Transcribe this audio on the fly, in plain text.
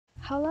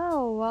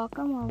Hello,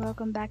 welcome or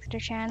welcome back to the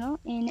channel.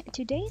 In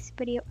today's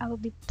video, I will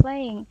be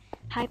playing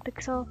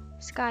Hypixel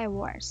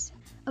Skywars.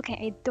 Okay,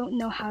 I don't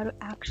know how to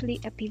actually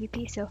a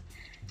PvP, so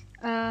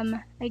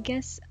I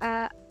guess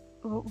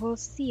we'll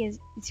see. As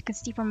you can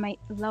see from my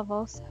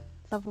levels,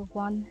 level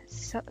 1,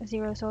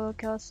 0 solo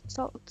kills,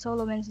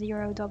 solo wins,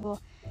 0 double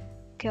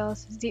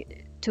kills,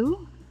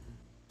 2?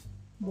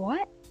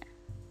 What?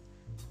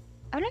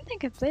 I don't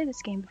think I've played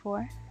this game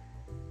before.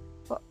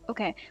 Well,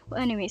 okay,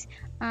 well anyways,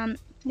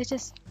 let's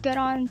just get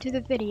on to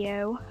the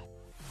video.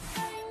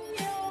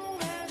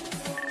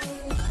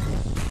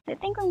 I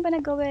think I'm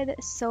gonna go with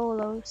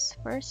solos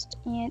first,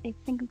 and I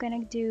think I'm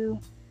gonna do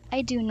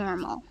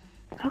normal.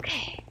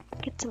 Okay,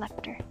 get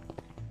selector.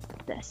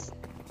 This.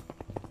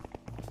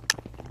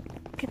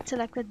 Get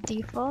selected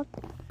default.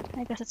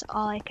 I guess that's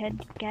all I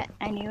could get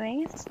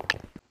anyways.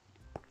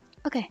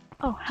 Okay,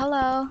 oh,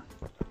 hello.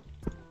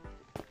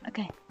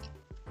 Okay.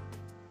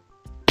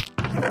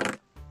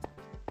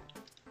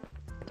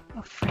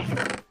 Oh, frick.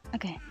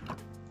 Okay.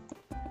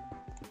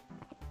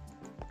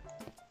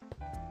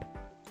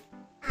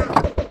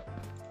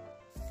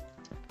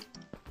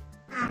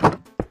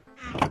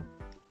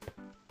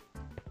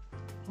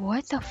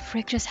 What the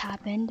frick just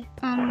happened?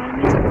 What am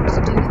I supposed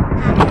to do?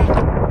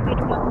 I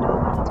do not know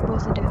what I'm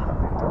supposed to do.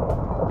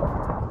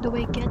 Do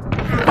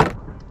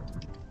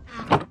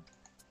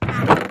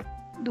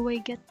I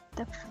get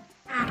the...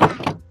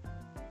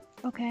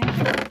 Okay.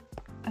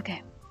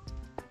 Okay.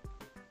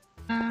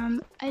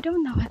 I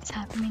don't know what's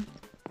happening.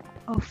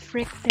 Oh,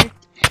 frick, there's...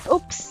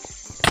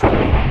 Oops! Yeah,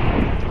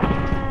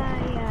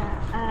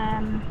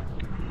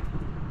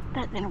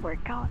 that didn't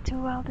work out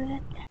too well, did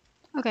it?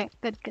 Okay,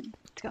 good,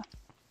 let's go.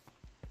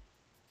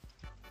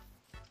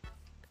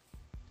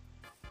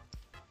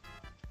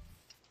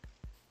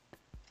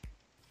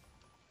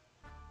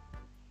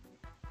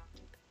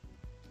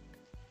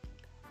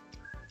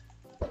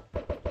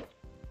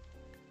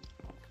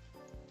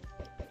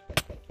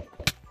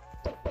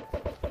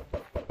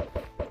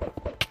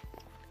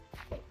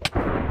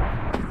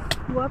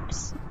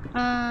 Whoops.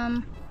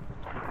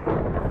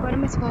 What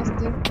am I supposed to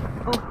do?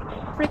 Oh,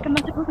 frick, I'm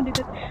not supposed to do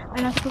this.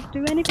 I'm not supposed to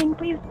do anything,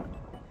 please.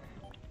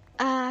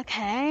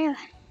 Okay.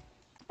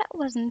 That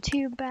wasn't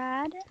too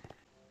bad.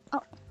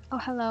 Oh,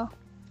 hello.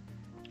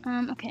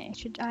 Okay,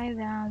 should I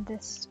down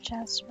this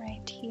chest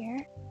right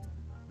here?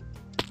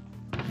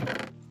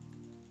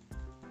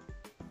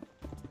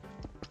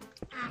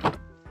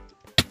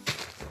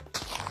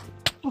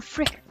 Oh,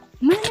 frick.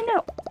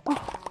 No. Oh.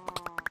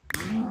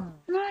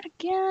 Not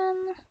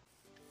again.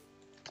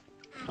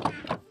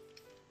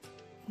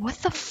 What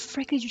the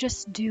frick did you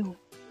just do?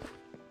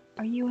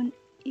 Are you an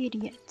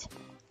idiot?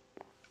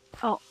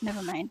 Oh,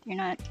 never mind. You're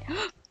not.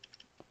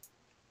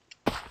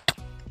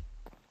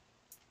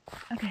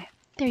 Okay,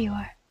 there you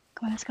are.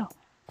 Come on, let's go.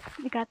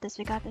 We got this.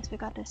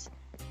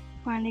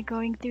 Finally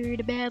going through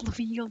the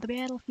battlefield.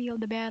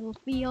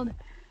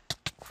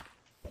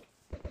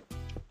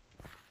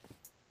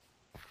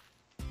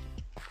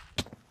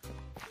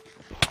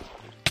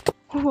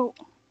 Whoa.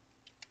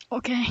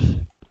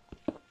 Okay.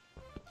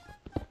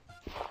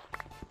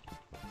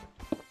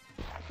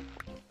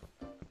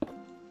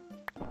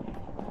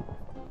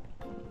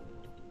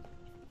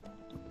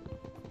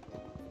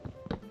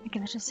 Okay,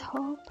 let's just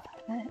hope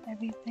that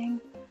everything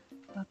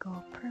will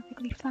go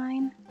perfectly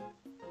fine.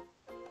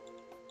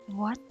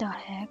 What the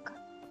heck?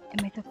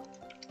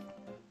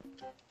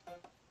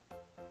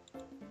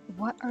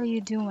 What are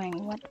you doing?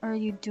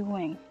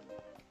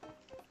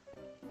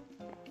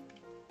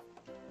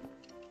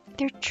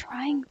 They're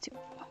trying to...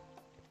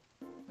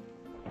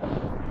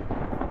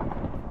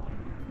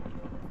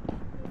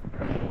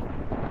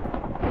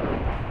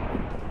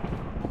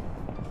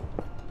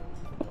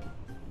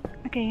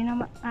 Okay, you know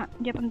what?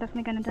 Yep, I'm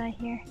definitely gonna die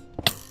here.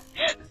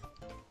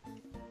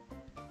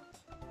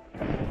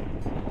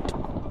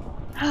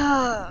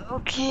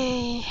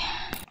 Okay.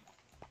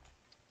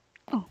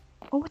 Oh,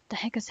 what the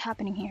heck is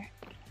happening here?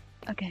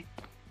 Okay.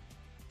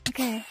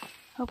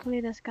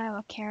 Hopefully this guy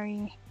will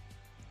carry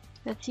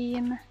the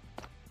team.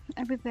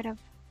 Every bit of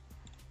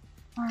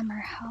armor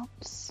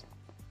helps.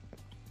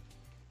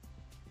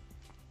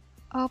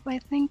 Oh, I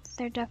think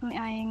they're definitely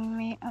eyeing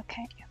me.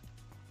 Okay.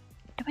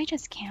 Do I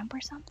just camp or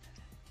something?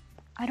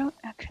 I don't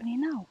actually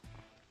know.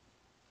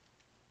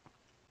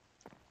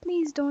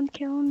 Please don't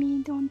kill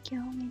me. Please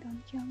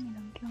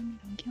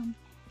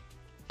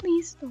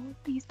don't.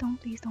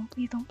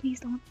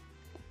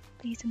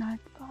 Please do not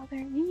bother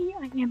me.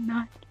 I am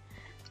not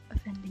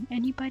offending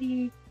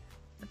anybody.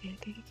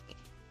 Okay.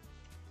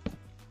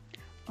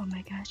 Oh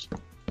my gosh.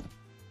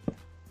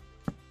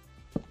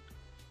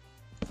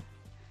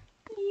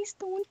 Please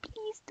don't.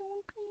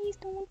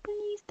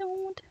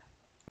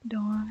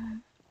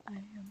 Don't. I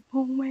am.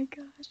 Oh my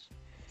gosh.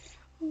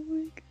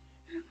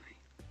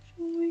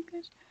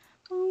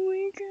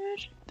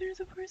 There's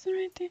a person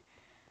right there.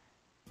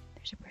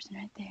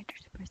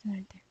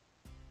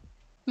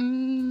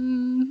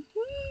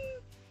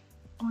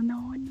 Oh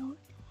no.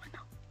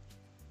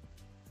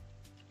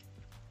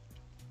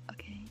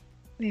 Okay.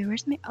 Wait,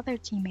 where's my other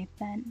teammate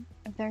then?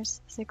 If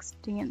there's 6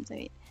 teams,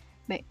 wait.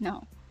 Wait,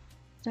 no.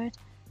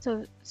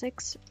 So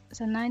 6.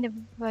 So 9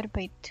 divided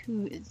by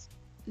 2 is.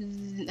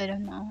 I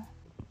don't know.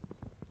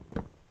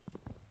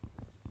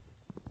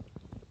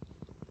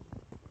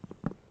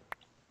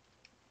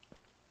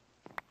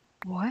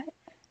 What?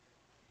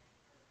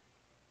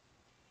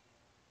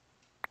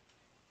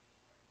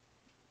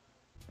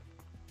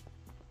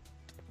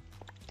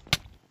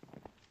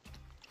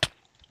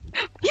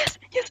 Yes,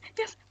 yes,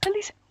 yes. At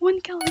least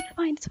 1 kill. It's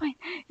fine. It's fine.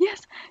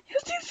 Yes,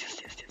 yes, yes,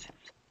 yes, yes, yes.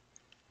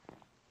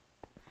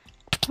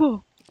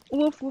 Whoa.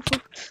 Woof, woof,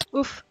 woof,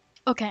 woof.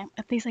 Okay,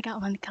 at least I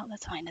got 1 kill.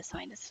 That's fine. That's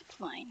fine. That's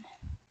fine.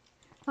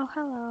 Oh,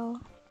 hello.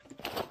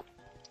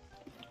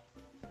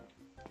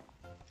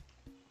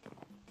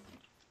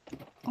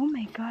 Oh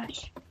my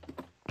gosh.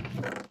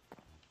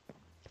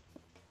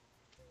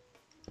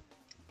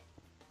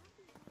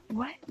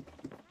 What?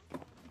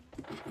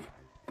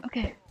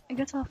 Okay, I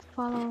guess I'll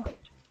follow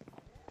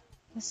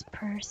this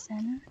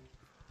person.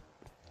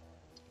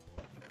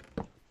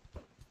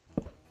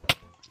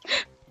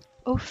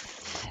 Oof.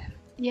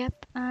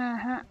 Yep,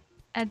 I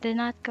did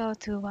not go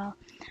too well.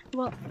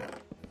 Well,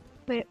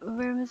 wait,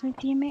 where was my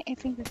teammate? I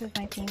think this is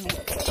my teammate.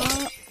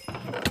 Oh,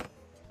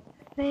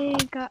 they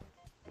got.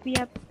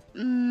 Yep.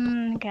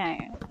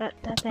 Okay, that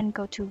didn't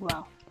go too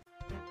well.